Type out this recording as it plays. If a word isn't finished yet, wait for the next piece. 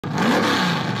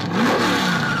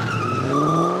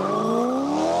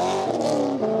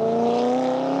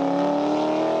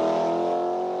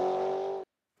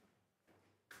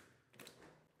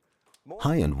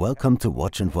Hi and welcome to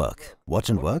Watch and Work. Watch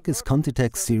and Work is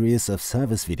Contitech's series of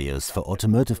service videos for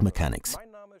automotive mechanics.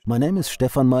 My name is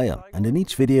Stefan Meyer and in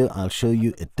each video I'll show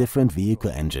you a different vehicle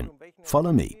engine.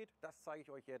 Follow me.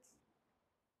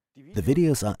 The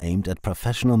videos are aimed at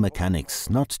professional mechanics,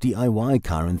 not DIY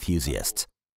car enthusiasts.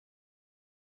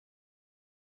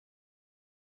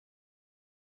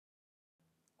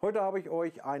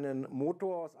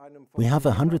 We have a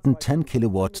 110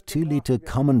 kilowatt 2-liter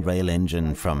common rail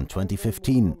engine from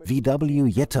 2015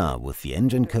 VW Jetta with the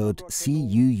engine code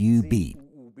CUUB.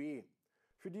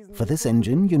 For this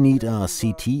engine you need our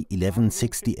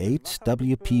CT1168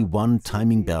 WP1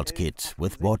 timing belt kit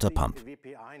with water pump.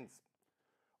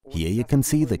 Here you can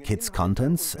see the kit's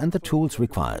contents and the tools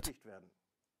required.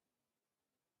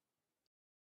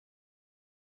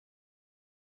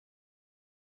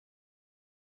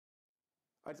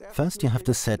 First you have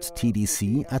to set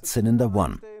TDC at cylinder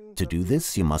 1. To do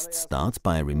this you must start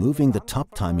by removing the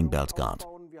top timing belt guard.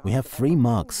 We have 3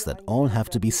 marks that all have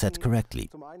to be set correctly.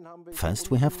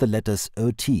 First we have the letters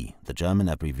OT, the German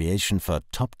abbreviation for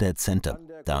top dead center,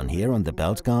 down here on the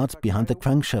belt guard behind the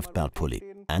crankshaft belt pulley.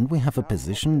 And we have a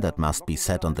position that must be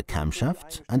set on the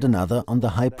camshaft and another on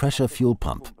the high pressure fuel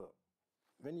pump.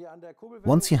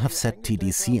 Once you have set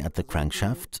TDC at the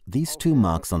crankshaft, these 2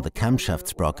 marks on the camshaft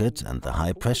sprocket and the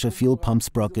high pressure fuel pump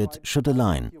sprocket should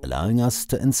align, allowing us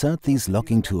to insert these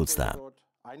locking tools there.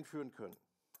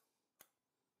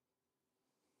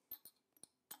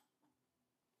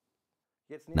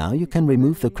 Now you can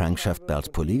remove the crankshaft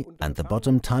belt pulley and the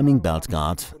bottom timing belt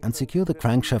guard and secure the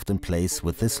crankshaft in place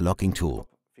with this locking tool.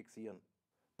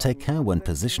 Take care when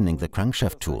positioning the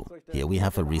crankshaft tool. Here we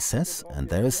have a recess and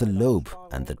there is a lobe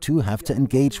and the two have to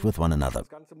engage with one another.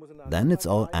 Then it's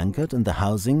all anchored in the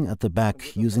housing at the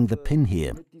back using the pin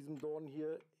here.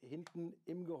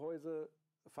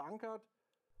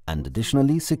 And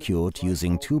additionally secured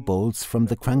using 2 bolts from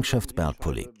the crankshaft belt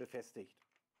pulley.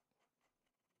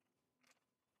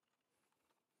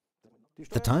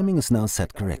 The timing is now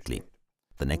set correctly.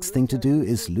 The next thing to do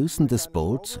is loosen this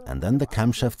bolt and then the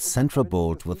camshaft's central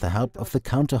bolt with the help of the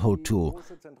counterhold tool,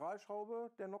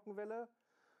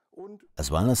 as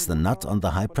well as the nut on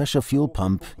the high pressure fuel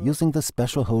pump using the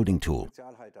special holding tool.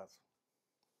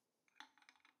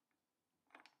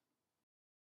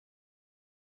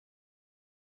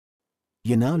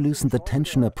 You now loosen the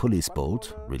tensioner pulleys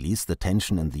bolt, release the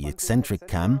tension in the eccentric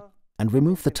cam and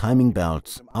remove the timing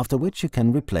belt, after which you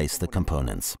can replace the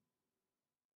components.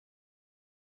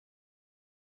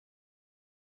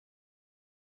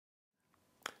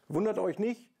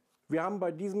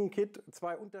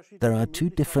 There are 2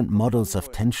 different models of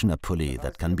tensioner pulley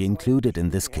that can be included in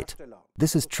this kit.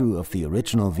 This is true of the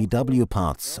original VW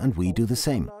parts and we do the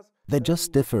same. They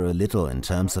just differ a little in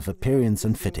terms of appearance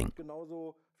and fitting.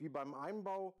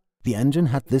 The engine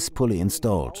had this pulley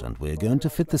installed and we're going to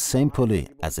fit the same pulley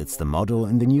as it's the model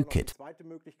in the new kit.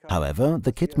 However,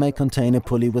 the kit may contain a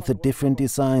pulley with a different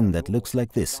design that looks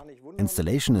like this.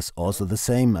 Installation is also the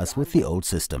same as with the old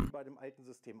system.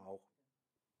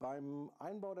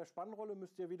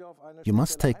 You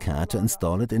must take care to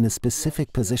install it in a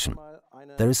specific position.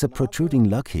 There is a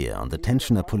protruding lug here on the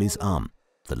tensioner pulley's arm.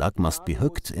 The lug must be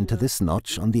hooked into this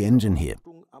notch on the engine here.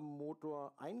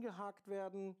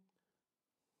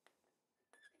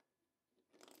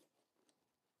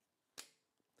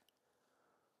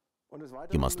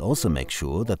 You must also make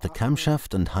sure that the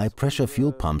camshaft and high pressure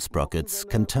fuel pump sprockets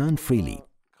can turn freely.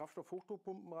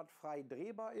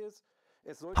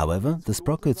 However, the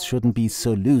sprockets shouldn't be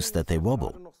so loose that they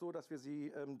wobble.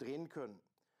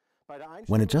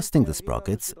 When adjusting the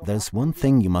sprockets, there's one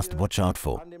thing you must watch out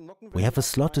for. We have a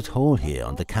slotted hole here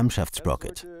on the camshaft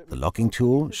sprocket. The locking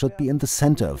tool should be in the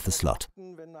center of the slot.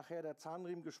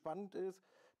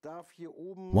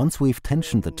 Once we've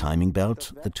tensioned the timing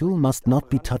belt, the tool must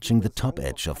not be touching the top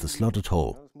edge of the slotted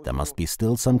hole. There must be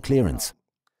still some clearance.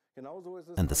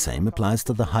 And the same applies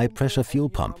to the high pressure fuel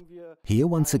pump. Here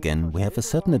once again we have a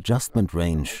certain adjustment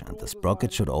range and the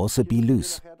sprocket should also be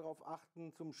loose.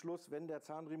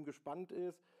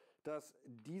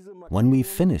 When we've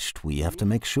finished, we have to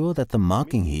make sure that the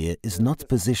marking here is not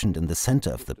positioned in the center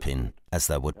of the pin, as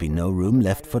there would be no room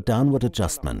left for downward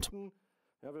adjustment.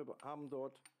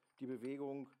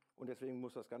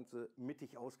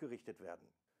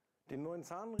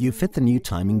 You fit the new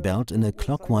timing belt in a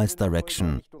clockwise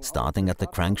direction, starting at the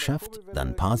crankshaft,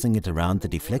 then passing it around the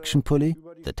deflection pulley,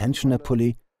 the tensioner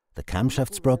pulley, the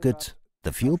camshaft sprocket,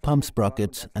 the fuel pump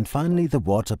sprocket, and finally the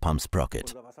water pump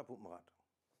sprocket.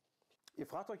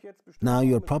 Now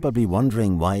you're probably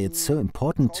wondering why it's so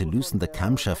important to loosen the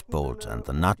camshaft bolt and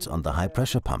the nut on the high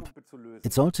pressure pump.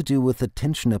 It's all to do with the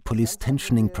tensioner pulley's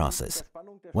tensioning process.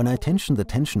 When I tension the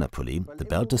tensioner pulley, the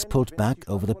belt is pulled back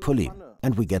over the pulley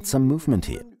and we get some movement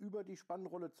here.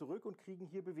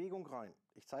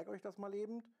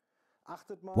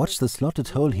 Watch the slotted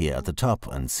hole here at the top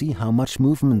and see how much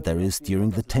movement there is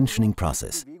during the tensioning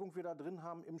process.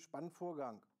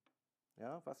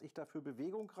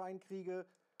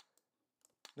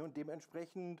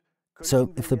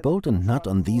 So, if the bolt and nut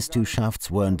on these two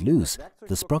shafts weren't loose,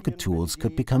 the sprocket tools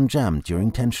could become jammed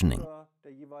during tensioning.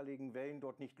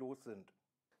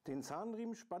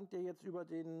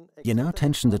 You now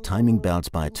tension the timing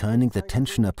belt by turning the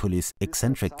tensioner pulley's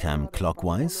eccentric cam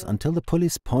clockwise until the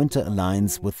pulley's pointer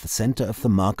aligns with the center of the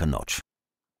marker notch.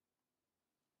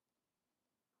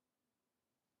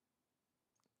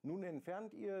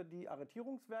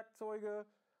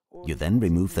 You then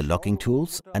remove the locking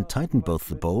tools and tighten both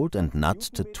the bolt and nut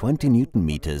to 20 Newton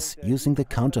meters using the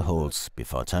counter holes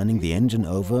before turning the engine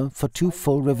over for 2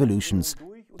 full revolutions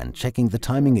and checking the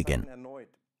timing again.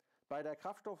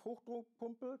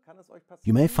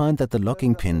 You may find that the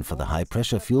locking pin for the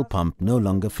high-pressure fuel pump no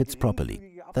longer fits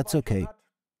properly. That's okay.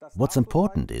 What's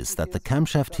important is that the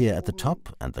camshaft here at the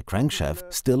top and the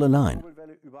crankshaft still align.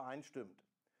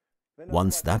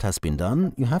 Once that has been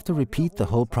done, you have to repeat the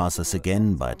whole process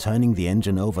again by turning the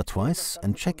engine over twice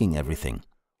and checking everything.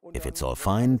 If it's all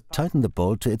fine, tighten the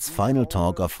bolt to its final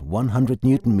torque of 100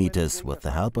 Newton meters with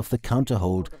the help of the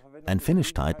counterhold and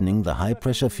finish tightening the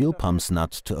high-pressure fuel pump's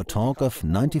nut to a torque of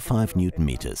 95 Newton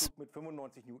meters.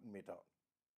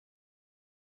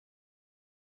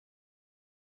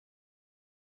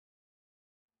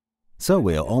 So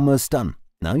we're almost done.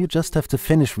 Now you just have to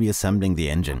finish reassembling the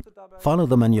engine. Follow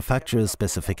the manufacturer's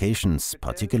specifications,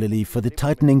 particularly for the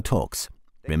tightening torques.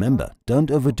 Remember, don't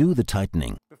overdo the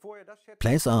tightening.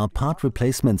 Place our part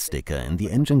replacement sticker in the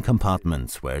engine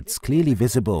compartment where it's clearly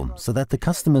visible so that the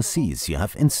customer sees you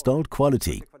have installed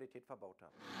quality.